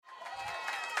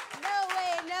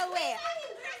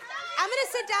going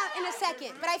to sit down in a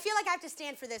second, but I feel like I have to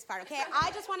stand for this part, okay?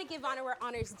 I just want to give honor where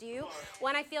honor's due.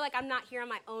 When I feel like I'm not here on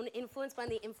my own influence, but on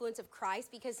the influence of Christ,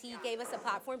 because he gave us a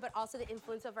platform, but also the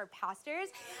influence of our pastors.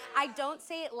 I don't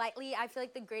say it lightly. I feel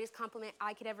like the greatest compliment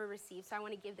I could ever receive, so I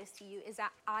want to give this to you, is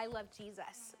that I love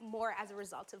Jesus more as a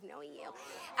result of knowing you.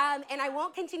 And I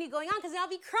won't continue going on because then I'll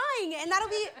be crying, and that'll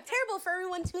be terrible for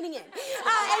everyone tuning in.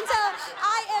 And so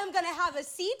I am going to have a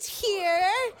seat here.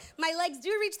 My legs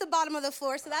do reach the bottom of the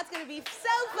floor, so that's going to be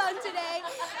so fun today.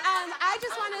 I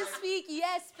just want to speak,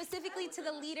 yes, specifically to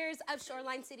the leaders of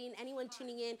Shoreline City and anyone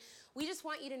tuning in. We just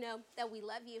want you to know that we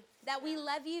love you, that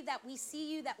we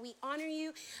see you, that we honor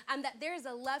you, that there is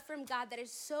a love from God that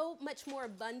is so much more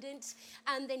abundant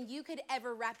than you could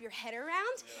ever wrap your head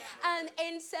around.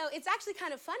 And so it's actually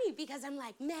kind of funny because I'm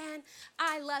like, man,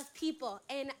 I love people.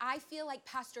 And I feel like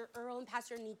Pastor Earl and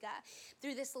Pastor Nika,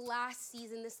 through this last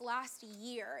season, this last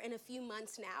year, in a few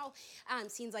months now,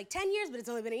 seems like 10 years, but it's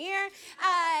only been a year,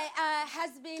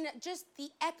 has been just the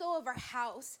echo of our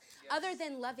house, other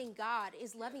than loving God,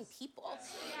 is loving people.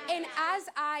 And as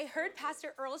I heard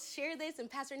Pastor Earl share this and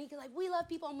Pastor Nika, like, we love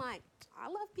people, I'm like, I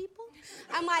love people.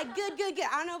 I'm like, good.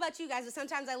 I don't know about you guys, but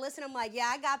sometimes I listen, I'm like,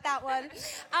 yeah, I got that one.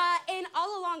 And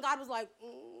all along, God was like,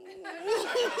 I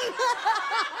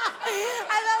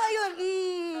felt like he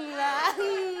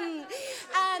went,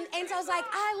 and so I was like,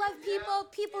 I love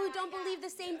people who don't believe the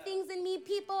same things in me,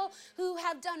 people who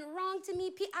have done wrong to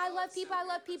me. I love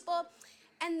people.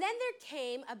 And then there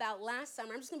came about last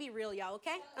summer, I'm just gonna be real, y'all,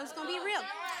 okay? I'm just gonna be real.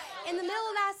 In the middle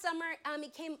of last summer,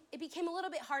 it became a little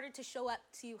bit harder to show up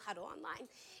to Huddle Online.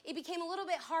 It became a little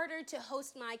bit harder to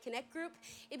host my Connect group.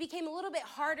 It became a little bit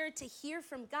harder to hear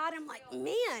from God. I'm like,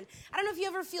 man, I don't know if you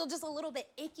ever feel just a little bit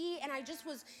icky, and I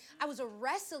was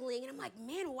wrestling, and I'm like,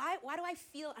 man, why do I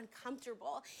feel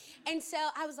uncomfortable? And so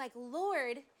I was like,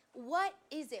 Lord, what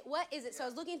is it? So I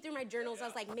was looking through my journals. I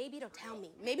was like, maybe it'll tell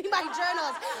me. Maybe my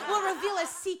journals will reveal a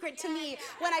secret to me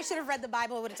when I should have read the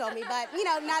Bible. It would have told me. But, we're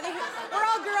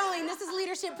all growing. This is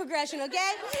leadership progression,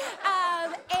 okay?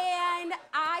 And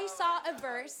I saw a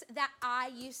verse that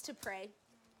I used to pray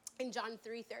in John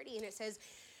 3:30. And it says,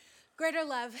 greater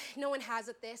love, no one has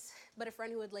at this, but a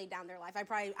friend who would lay down their life.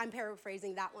 I'm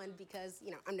paraphrasing that one because,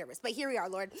 I'm nervous. But here we are,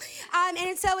 Lord.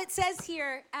 And so it says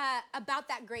here about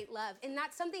that great love. And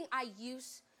that's something I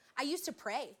used to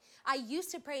pray. I used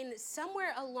to pray, and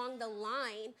somewhere along the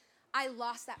line, I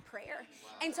lost that prayer.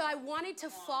 And so I wanted to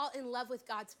fall in love with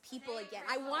God's people again.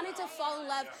 I wanted to fall in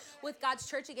love with God's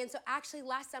church again. So actually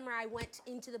last summer I went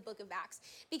into the book of Acts.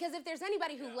 Because if there's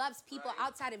anybody who loves people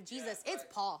outside of Jesus, it's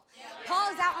Paul.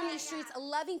 Paul is out on these streets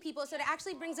loving people. So it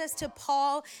actually brings us to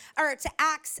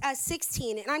Acts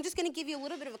 16. And I'm just going to give you a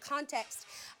little bit of a context.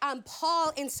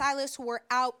 Paul and Silas were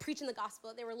out preaching the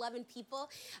gospel. They were loving people.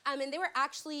 And they were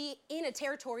actually in a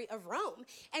territory of Rome.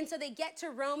 And so they get to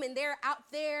Rome, and they're out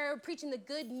there preaching the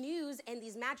good news, and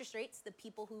these magistrates, the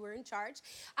people who were in charge,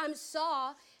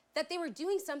 saw that they were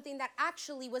doing something that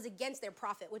actually was against their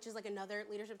prophet, which is like another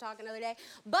leadership talk another day.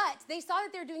 But they saw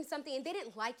that they were doing something, and they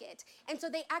didn't like it. And so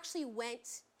they actually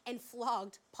went and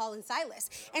flogged Paul and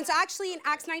Silas. And so actually in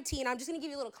Acts 19, I'm just going to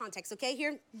give you a little context, okay?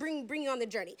 Here, bring you on the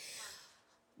journey.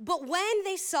 But when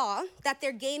they saw that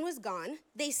their gain was gone,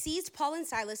 they seized Paul and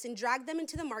Silas and dragged them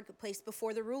into the marketplace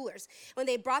before the rulers. When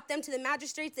they brought them to the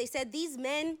magistrates, they said, these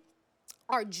men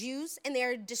are Jews, and they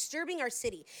are disturbing our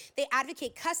city. They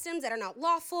advocate customs that are not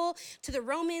lawful to the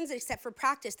Romans except for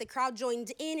practice. The crowd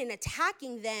joined in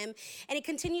attacking them, and it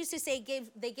continues to say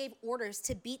they gave orders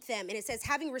to beat them. And it says,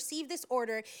 having received this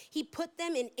order, he put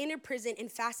them in inner prison and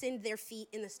fastened their feet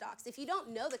in the stocks. If you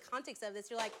don't know the context of this,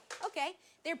 you're like, okay,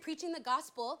 they're preaching the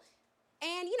gospel,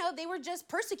 and, they were just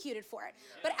persecuted for it.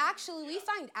 But actually, we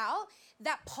find out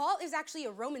that Paul is actually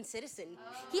a Roman citizen.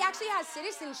 He actually has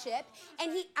citizenship,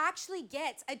 and he actually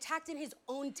gets attacked in his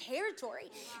own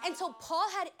territory. And so Paul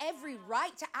had every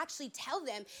right to actually tell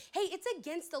them, hey, it's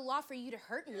against the law for you to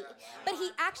hurt me. But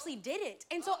he actually didn't.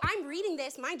 And so I'm reading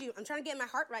this. Mind you, I'm trying to get my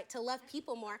heart right to love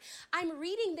people more. I'm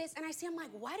reading this, and I'm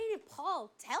like, why didn't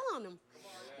Paul tell on him?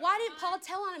 Why didn't Paul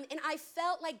tell on him? And I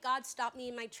felt like God stopped me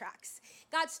in my tracks.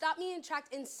 God stopped me in tracks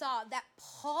and saw that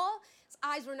Paul's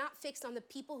eyes were not fixed on the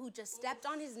people who just stepped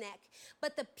on his neck,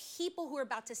 but the people who were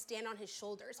about to stand on his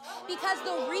shoulders. Because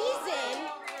the reason,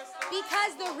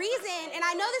 and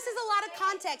I know this is a lot of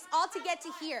context all to get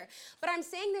to here, but I'm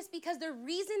saying this because the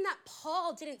reason that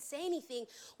Paul didn't say anything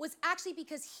was actually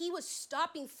because he was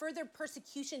stopping further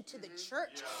persecution to the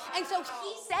church. And so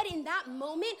he said in that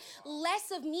moment,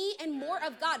 less of me and more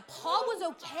of God. Paul was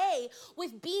okay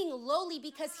with being lowly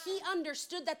because he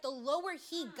understood that the lower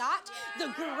he got,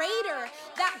 the greater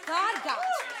that God got.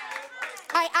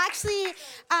 I actually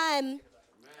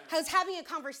I was having a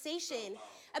conversation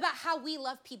about how we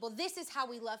love people. This is how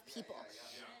we love people.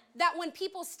 That when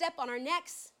people step on our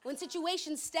necks, when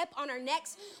situations step on our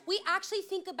necks, we actually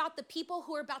think about the people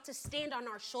who are about to stand on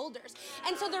our shoulders.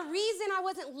 And so the reason I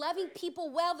wasn't loving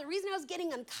people well, the reason I was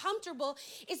getting uncomfortable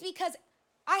is because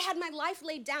I had my life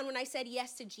laid down when I said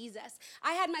yes to Jesus.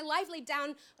 I had my life laid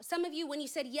down, some of you, when you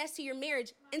said yes to your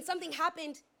marriage, and something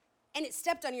happened and it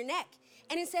stepped on your neck.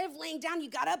 And instead of laying down, you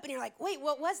got up and you're like, wait,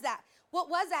 what was that? What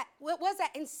was that? What was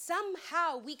that? And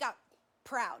somehow we got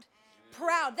proud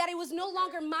that it was no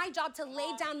longer my job to lay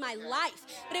down my life,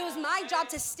 but it was my job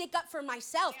to stick up for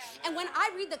myself. And when I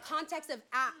read the context of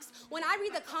Acts, when I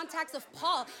read the context of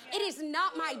Paul, it is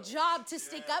not my job to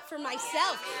stick up for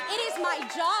myself. It is my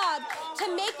job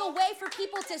to make a way for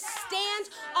people to stand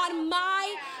on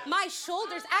my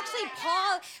shoulders. Actually,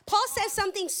 Paul says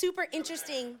something super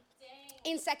interesting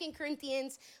in 2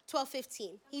 Corinthians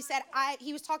 12:15. He said,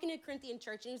 he was talking to a Corinthian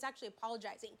church, and he was actually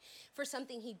apologizing for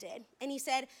something he did. And he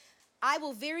said, I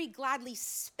will very gladly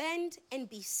spend and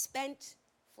be spent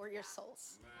for your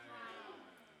souls.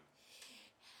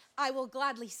 I will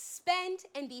gladly spend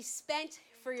and be spent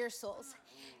for your souls.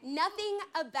 Nothing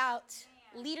about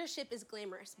leadership is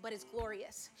glamorous, but it's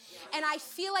glorious. And I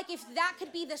feel like if that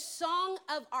could be the song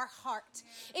of our heart,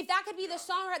 if that could be the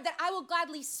song that I will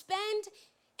gladly spend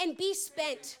and be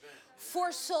spent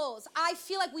for souls, I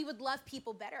feel like we would love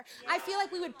people better. I feel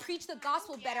like we would preach the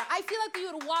gospel better. I feel like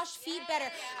we would wash feet better.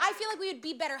 I feel like we would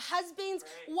be better husbands,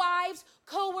 wives,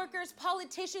 co-workers,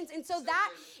 politicians. And so that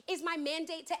is my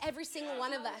mandate to every single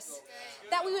one of us.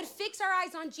 That we would fix our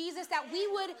eyes on Jesus, that we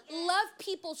would love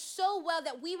people so well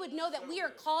that we would know that we are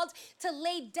called to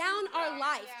lay down our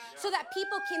life so that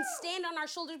people can stand on our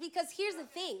shoulders. Because here's the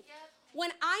thing.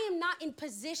 When I am not in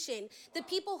position, the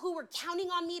people who were counting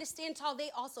on me to stand tall, they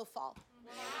also fall.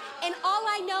 And all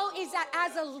I know is that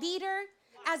as a leader,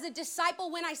 as a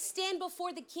disciple, when I stand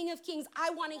before the King of Kings, I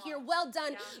want to hear, well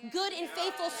done, good and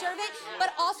faithful servant.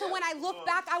 But also when I look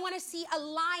back, I want to see a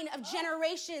line of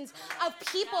generations of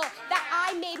people that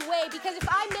I made way. Because if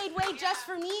I made way just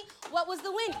for me, what was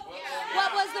the win?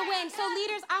 What was the win? So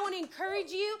leaders, I want to encourage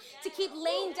you to keep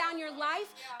laying down your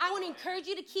life. I want to encourage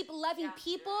you to keep loving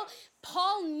people.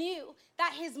 Paul knew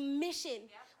that his mission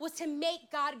was to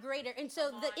make God greater. And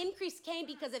so the increase came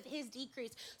because of his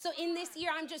decrease. So in this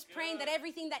year, I'm just praying that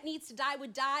everything that needs to die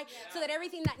would die, so that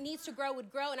everything that needs to grow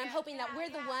would grow. And I'm hoping that we're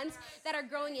the ones that are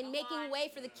growing and making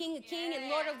way for the King of Kings and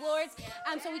Lord of Lords,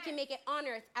 so we can make it on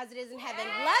earth as it is in heaven.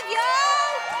 Love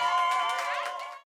you!